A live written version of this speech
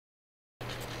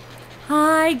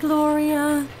Hi,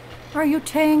 Gloria. Are you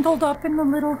tangled up in the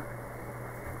little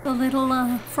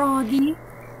froggy?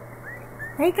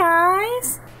 Hey,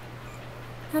 guys.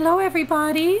 Hello,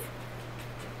 everybody.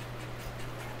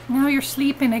 Now you're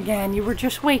sleeping again. You were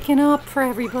just waking up for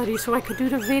everybody so I could do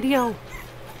the video.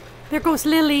 There goes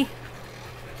Lily.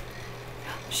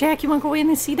 Shaq, you want to go in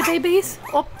and see the babies?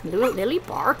 Oh, Lily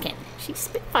barking. She's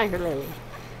Spitfire Lily.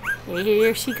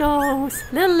 Here she goes.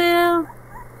 Lil.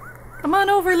 Come on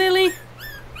over, Lily.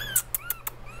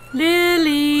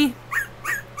 Lily.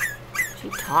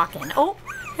 She's talking. Oh,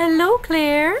 hello,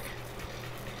 Claire.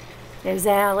 There's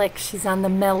Alex. She's on the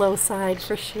mellow side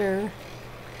for sure.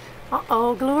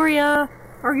 Uh-oh, Gloria.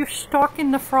 Are you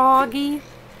stalking the froggy?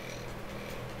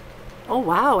 Oh,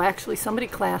 wow. Actually, somebody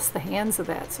clasped the hands of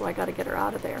that, so I got to get her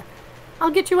out of there.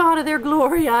 I'll get you out of there,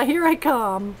 Gloria. Here I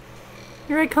come.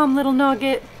 Here I come, little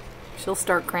nugget. She'll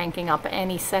start cranking up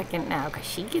any second now because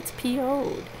she gets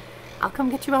PO'd. I'll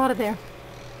come get you out of there.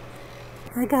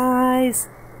 Hi, guys.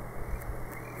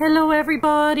 Hello,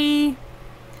 everybody.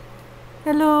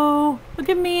 Hello. Look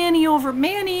at Manny over.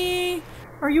 Manny,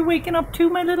 are you waking up too,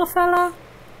 my little fella?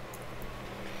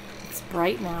 It's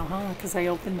bright now, huh? Because I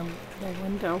opened the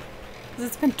window. Because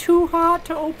it's been too hot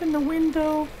to open the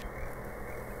window.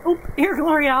 Oh, here,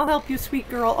 Gloria, I'll help you, sweet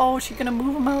girl. Oh, is she going to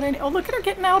move him out? Oh, look at her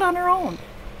getting out on her own.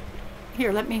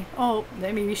 Here, let me, oh,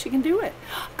 maybe she can do it.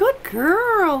 Good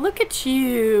girl, look at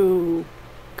you.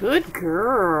 Good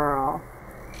girl.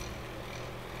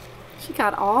 She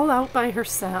got all out by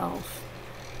herself.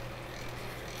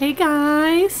 Hey,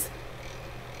 guys.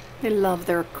 They love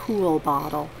their cool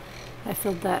bottle. I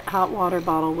filled that hot water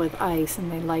bottle with ice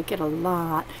and they like it a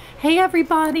lot. Hey,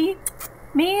 everybody.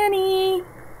 Manny.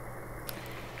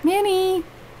 Manny.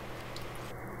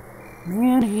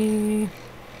 Manny.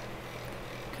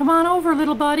 Come on over,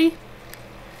 little buddy.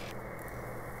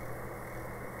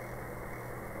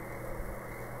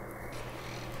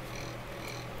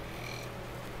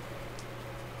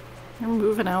 They're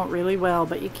moving out really well,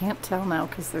 but you can't tell now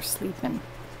because they're sleeping.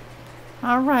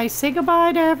 All right, say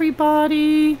goodbye to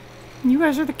everybody. You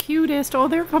guys are the cutest. Oh,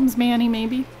 there comes Manny,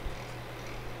 maybe.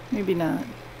 Maybe not.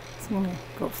 So I'm going to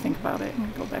go think about it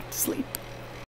and go back to sleep.